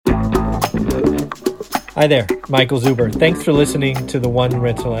Hi there, Michael Zuber. Thanks for listening to the One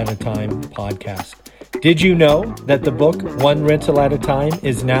Rental at a Time podcast. Did you know that the book One Rental at a Time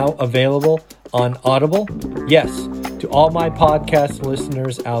is now available on Audible? Yes, to all my podcast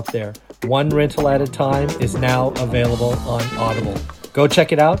listeners out there, One Rental at a Time is now available on Audible. Go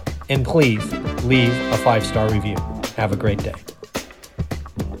check it out and please leave a 5-star review. Have a great day.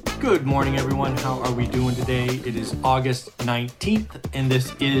 Good morning, everyone. How are we doing today? It is August 19th, and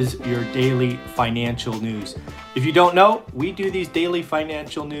this is your daily financial news. If you don't know, we do these daily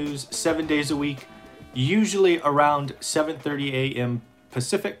financial news 7 days a week, usually around 7:30 a.m.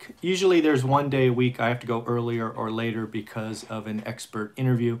 Pacific. Usually there's one day a week I have to go earlier or later because of an expert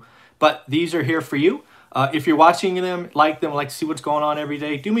interview, but these are here for you. If you're watching them, like to see what's going on every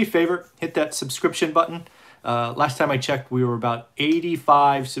day, do me a favor, hit that subscription button. Last time I checked, we were about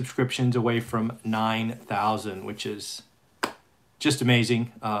 85 subscriptions away from 9,000, which is just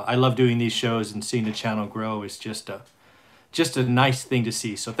amazing. I love doing these shows, and seeing the channel grow is just a nice thing to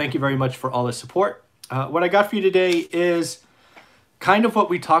see. So thank you very much for all the support. What I got for you today is kind of what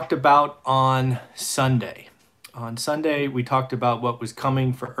we talked about on Sunday. On Sunday, we talked about what was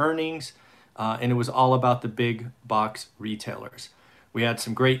coming for earnings, and it was all about the big box retailers. We had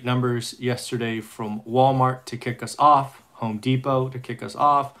some great numbers yesterday from Walmart to kick us off, Home Depot to kick us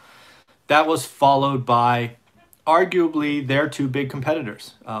off. That was followed by arguably their two big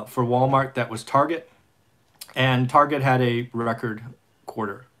competitors. For Walmart, that was Target. And Target had a record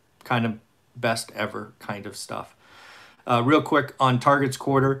quarter, kind of best ever kind of stuff. Real quick on Target's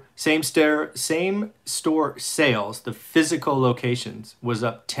quarter, same store sales, the physical locations, was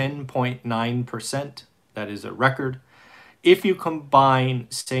up 10.9%. That is a record. If you combine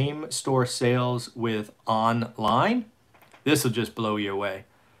same store sales with online, this will just blow you away.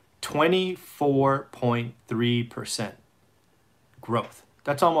 24.3% growth.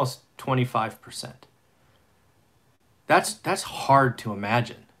 That's almost 25%. That's hard to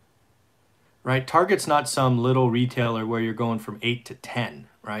imagine, right? Target's not some little retailer where you're going from 8 to 10,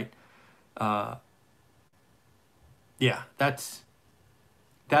 right? Yeah, that's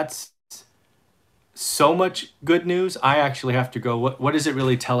so much good news. I actually have to go, what does it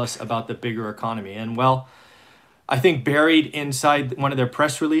really tell us about the bigger economy? And well, I think buried inside one of their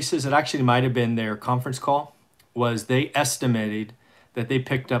press releases, it actually might have been their conference call, was they estimated that they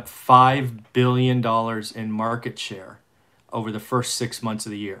picked up $5 billion in market share over the first 6 months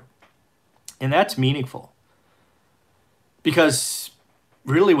of the year. And that's meaningful, because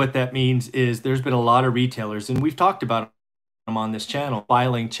really what that means is there's been a lot of retailers, and we've talked about them on this channel,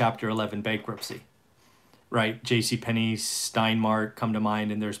 filing Chapter 11 bankruptcy. Right, JCPenney, Steinmart come to mind,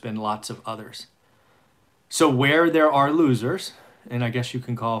 and there's been lots of others. So where there are losers, and I guess you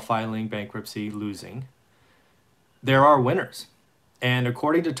can call filing bankruptcy losing, there are winners. And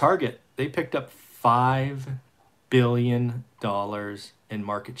according to Target, they picked up $5 billion in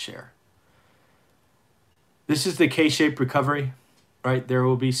market share. This is the K-shaped recovery, right? There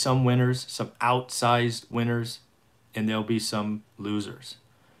will be some winners, some outsized winners, and there'll be some losers.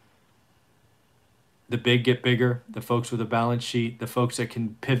 The big get bigger, the folks with a balance sheet, the folks that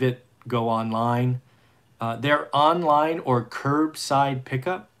can pivot, go online. Their online or curbside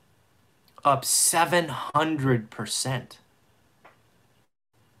pickup up 700%.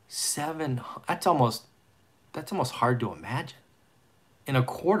 That's almost hard to imagine. In a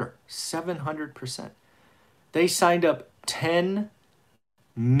quarter, 700%. They signed up 10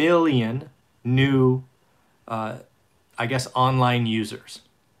 million new, online users.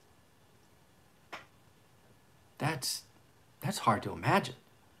 That's hard to imagine.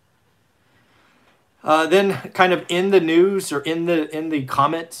 Then kind of in the news, or in the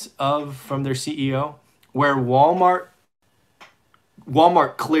comments from their CEO, where Walmart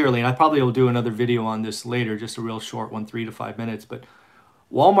clearly, and I probably will do another video on this later, just a real short one, 3 to 5 minutes, but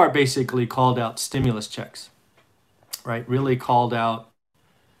Walmart basically called out stimulus checks, right? Really called out,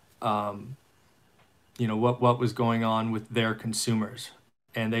 what was going on with their consumers.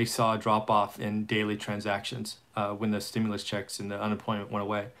 And they saw a drop-off in daily transactions when the stimulus checks and the unemployment went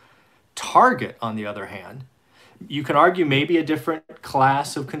away. Target, on the other hand, you can argue maybe a different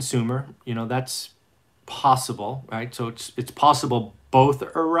class of consumer. That's possible, right? So it's possible both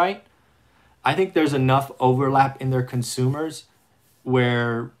are right. I think there's enough overlap in their consumers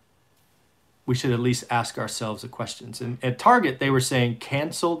where we should at least ask ourselves the questions. And at Target, they were saying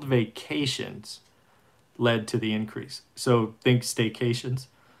canceled vacations led to the increase. So think staycations.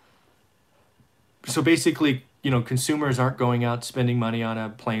 So basically, consumers aren't going out spending money on a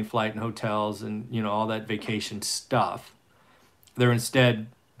plane flight and hotels and, all that vacation stuff. They're instead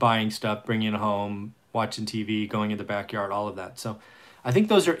buying stuff, bringing it home, watching TV, going in the backyard, all of that. So I think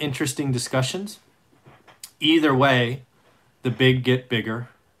those are interesting discussions. Either way, the big get bigger.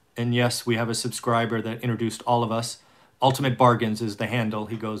 And yes, we have a subscriber that introduced all of us. Ultimate Bargains is the handle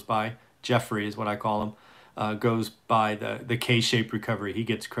he goes by. Jeffrey is what I call him. Goes by the K-shaped recovery. He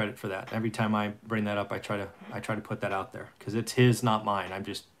gets credit for that. Every time I bring that up, I try to put that out there because it's his, not mine. I'm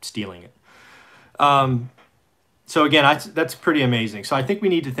just stealing it. So again, that's pretty amazing. So I think we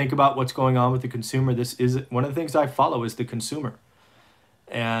need to think about what's going on with the consumer. This is one of the things I follow is the consumer,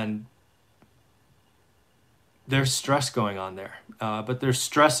 and there's stress going on there, but there's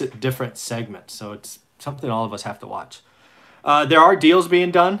stress at different segments. So it's something all of us have to watch. There are deals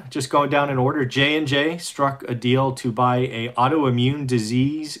being done, just going down in order. J&J struck a deal to buy a autoimmune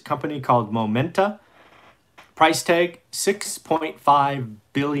disease company called Momenta. Price tag, $6.5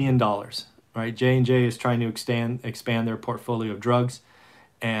 billion. Right? J&J is trying to expand their portfolio of drugs,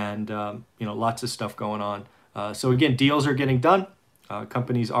 and lots of stuff going on. So again, deals are getting done.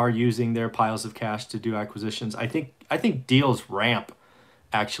 Companies are using their piles of cash to do acquisitions. I think deals ramp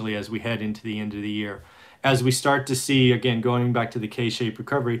actually as we head into the end of the year. As we start to see, again, going back to the K-shaped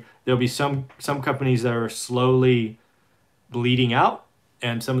recovery, there'll be some companies that are slowly bleeding out,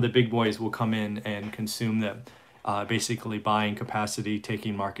 and some of the big boys will come in and consume them, basically buying capacity,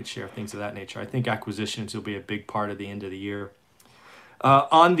 taking market share, things of that nature. I think acquisitions will be a big part of the end of the year.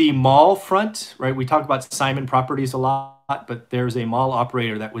 On the mall front, right, we talk about Simon Properties a lot, but there's a mall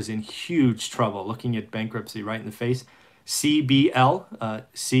operator that was in huge trouble, looking at bankruptcy right in the face. CBL,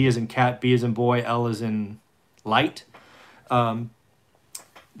 C as in cat, B as in boy, L as in light.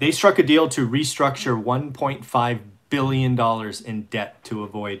 They struck a deal to restructure $1.5 billion in debt to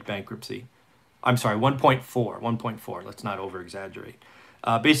avoid bankruptcy. I'm sorry, 1.4. Let's not over exaggerate.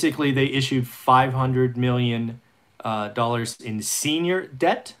 Basically, they issued $500 million in senior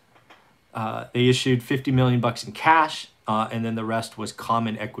debt. They issued $50 million in cash, and then the rest was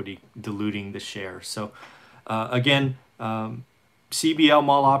common equity, diluting the shares. So again, CBL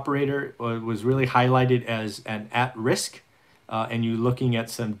mall operator was really highlighted as an at-risk, and you looking at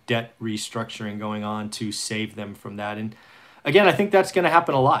some debt restructuring going on to save them from that. And again, I think that's going to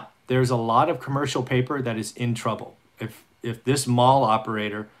happen a lot. There's a lot of commercial paper that is in trouble. If this mall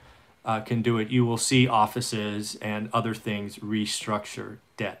operator can do it, you will see offices and other things restructure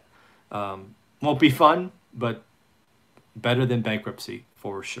debt. Won't be fun, but better than bankruptcy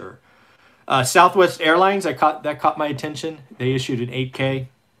for sure. Southwest Airlines, that caught my attention. They issued an 8K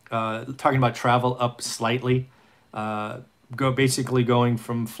talking about travel up slightly. Basically going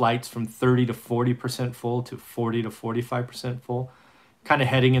from flights from 30 to 40% full to 40 to 45% full, kind of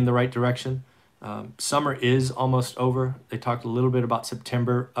heading in the right direction. Summer is almost over. They talked a little bit about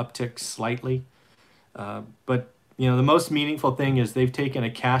September uptick slightly. But the most meaningful thing is they've taken a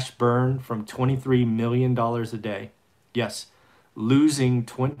cash burn from $23 million a day. Yes, losing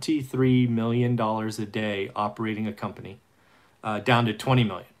 $23 million a day operating a company down to $20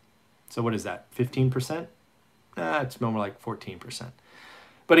 million. So what is that, 15%? It's more like 14%.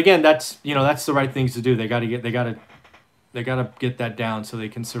 But again, that's the right things to do. They got to get that down so they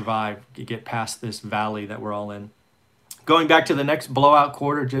can survive, get past this valley that we're all in. Going back to the next blowout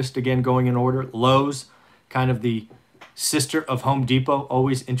quarter, just again going in order. Lowe's, kind of the sister of Home Depot.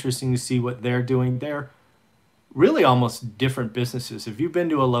 Always interesting to see what they're doing. They're really almost different businesses. If you've been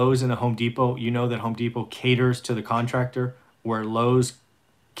to a Lowe's and a Home Depot, you know that Home Depot caters to the contractor, where Lowe's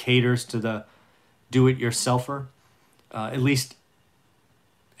caters to the do-it-yourselfer, at least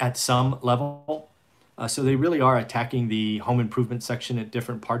at some level. So they really are attacking the home improvement section at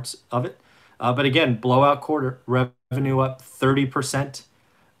different parts of it. But again, blowout quarter, revenue up 30%,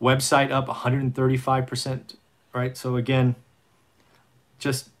 website up 135%, right? So again,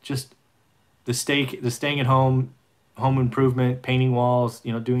 just the staying at home improvement, painting walls,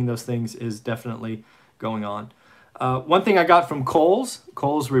 doing those things is definitely going on. One thing I got from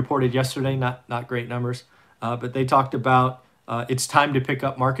Kohl's reported yesterday, not great numbers, but they talked about it's time to pick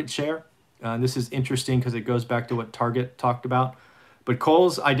up market share. This is interesting because it goes back to what Target talked about. But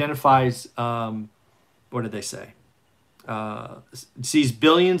Kohl's identifies, what did they say? Sees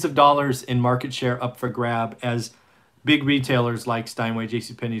billions of dollars in market share up for grab as big retailers like Steinway,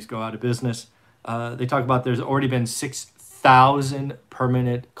 JCPenney's go out of business. They talk about there's already been 6,000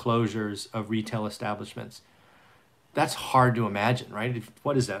 permanent closures of retail establishments. That's hard to imagine, right?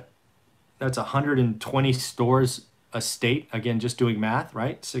 What is that? That's 120 stores a state. Again, just doing math,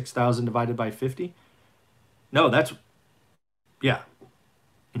 right? 6,000 divided by 50. No, that's, yeah.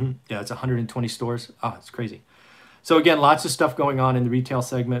 Yeah, it's 120 stores. Oh, it's crazy. So again, lots of stuff going on in the retail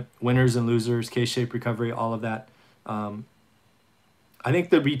segment, winners and losers, K-shaped recovery, all of that. I think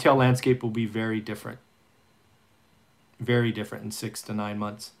the retail landscape will be very different in 6 to 9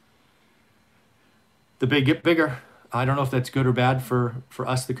 months. the big get bigger. I don't know if that's good or bad for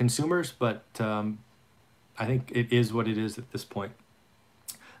us, the consumers, but I think it is what it is at this point.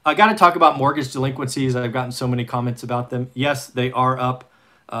 I got to talk about mortgage delinquencies. I've gotten so many comments about them. Yes, they are up.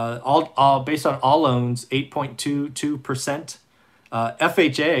 All based on all loans, 8.22%.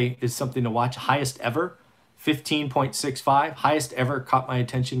 FHA is something to watch. Highest ever, 15.65. Highest ever caught my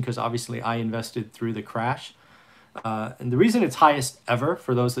attention because obviously I invested through the crash. And the reason it's highest ever,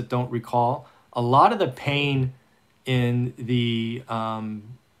 for those that don't recall, a lot of the pain in the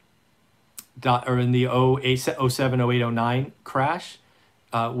in the 07, 08, 09 crash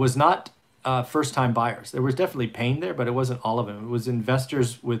was not first-time buyers. There was definitely pain there, but it wasn't all of them. It was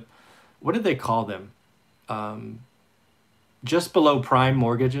investors with, what did they call them? Just below prime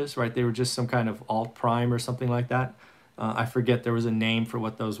mortgages, right? They were just some kind of alt prime or something like that. I forget, there was a name for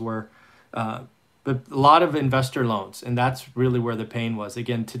what those were. But a lot of investor loans, and that's really where the pain was.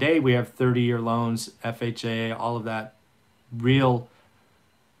 Again, today we have 30-year loans, FHA, all of that, real,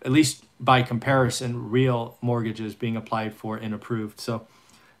 at least by comparison, real mortgages being applied for and approved. So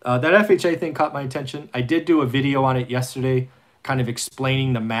that FHA thing caught my attention. I did do a video on it yesterday, kind of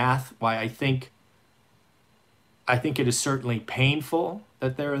explaining the math, why I think it is certainly painful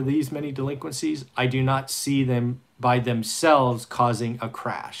that there are these many delinquencies. I do not see them by themselves causing a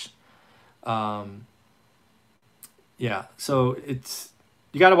crash. Yeah, so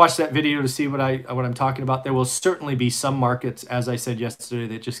you got to watch that video to see what I'm talking about. There will certainly be some markets, as I said yesterday,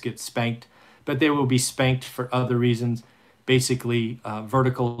 that just get spanked, but they will be spanked for other reasons. Basically,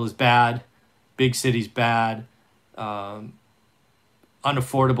 vertical is bad, big cities bad,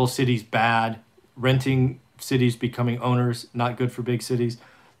 unaffordable cities bad, renting cities becoming owners, not good for big cities.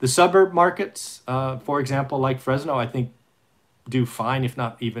 The suburb markets, for example, like Fresno, I think do fine, if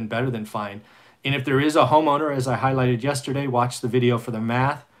not even better than fine. And if there is a homeowner, as I highlighted yesterday, watch the video for the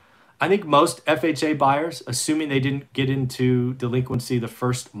math. I think most FHA buyers, assuming they didn't get into delinquency the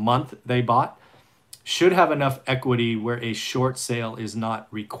first month they bought, should have enough equity where a short sale is not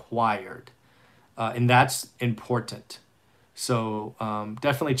required. And that's important. So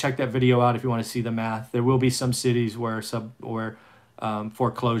definitely check that video out if you want to see the math. There will be some cities where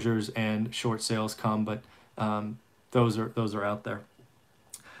foreclosures and short sales come, but those are out there.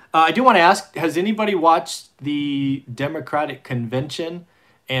 I do want to ask, has anybody watched the Democratic convention?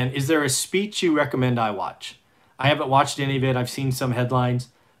 And is there a speech you recommend I watch? I haven't watched any of it. I've seen some headlines.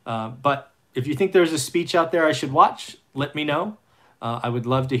 But if you think there's a speech out there I should watch, let me know. I would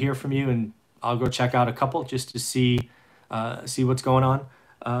love to hear from you, and I'll go check out a couple just to see what's going on.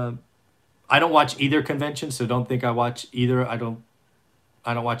 I don't watch either convention, so don't think I watch either. I don't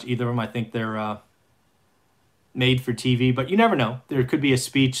watch either of them. I think they're made for TV, but you never know. There could be a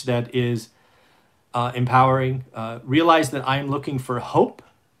speech that is empowering. Realize that I'm looking for hope.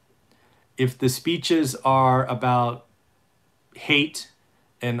 If the speeches are about hate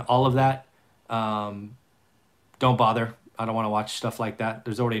and all of that, don't bother. I don't want to watch stuff like that.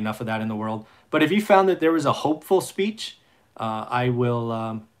 There's already enough of that in the world. But if you found that there was a hopeful speech,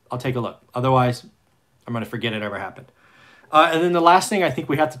 I'll take a look. Otherwise, I'm going to forget it ever happened. And then the last thing I think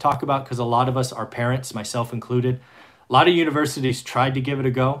we have to talk about, because a lot of us are parents, myself included, a lot of universities tried to give it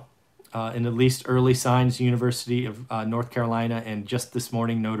a go. In at least early signs, University of North Carolina and just this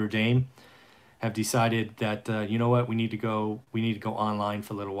morning Notre Dame have decided that you know what, we need to go online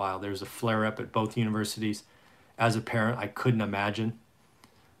for a little while. There's a flare up at both universities. As a parent, I couldn't imagine.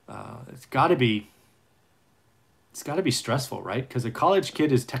 It's got to be stressful, right? Because a college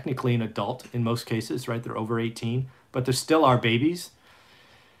kid is technically an adult in most cases, right? They're over 18, but they're still our babies.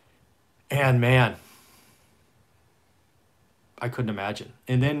 And man, I couldn't imagine.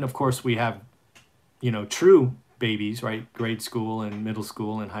 And then, of course, we have, true babies, right? Grade school and middle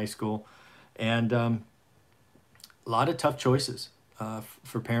school and high school. And a lot of tough choices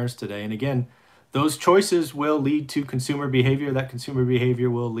for parents today. And again, those choices will lead to consumer behavior. That consumer behavior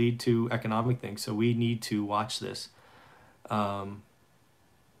will lead to economic things. So we need to watch this.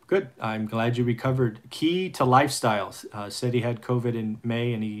 Good. I'm glad you recovered. Key to Lifestyles said he had COVID in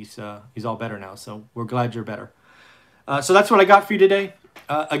May, and he's all better now. So we're glad you're better. So that's what I got for you today.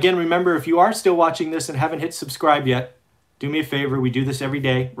 Again, remember, if you are still watching this and haven't hit subscribe yet, do me a favor. We do this every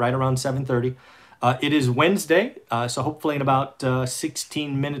day, right around 7:30. It is Wednesday, so hopefully in about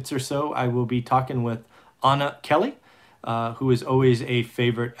 16 minutes or so, I will be talking with Anna Kelly, who is always a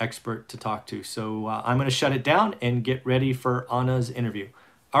favorite expert to talk to. So I'm going to shut it down and get ready for Anna's interview.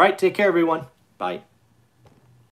 All right, take care, everyone. Bye.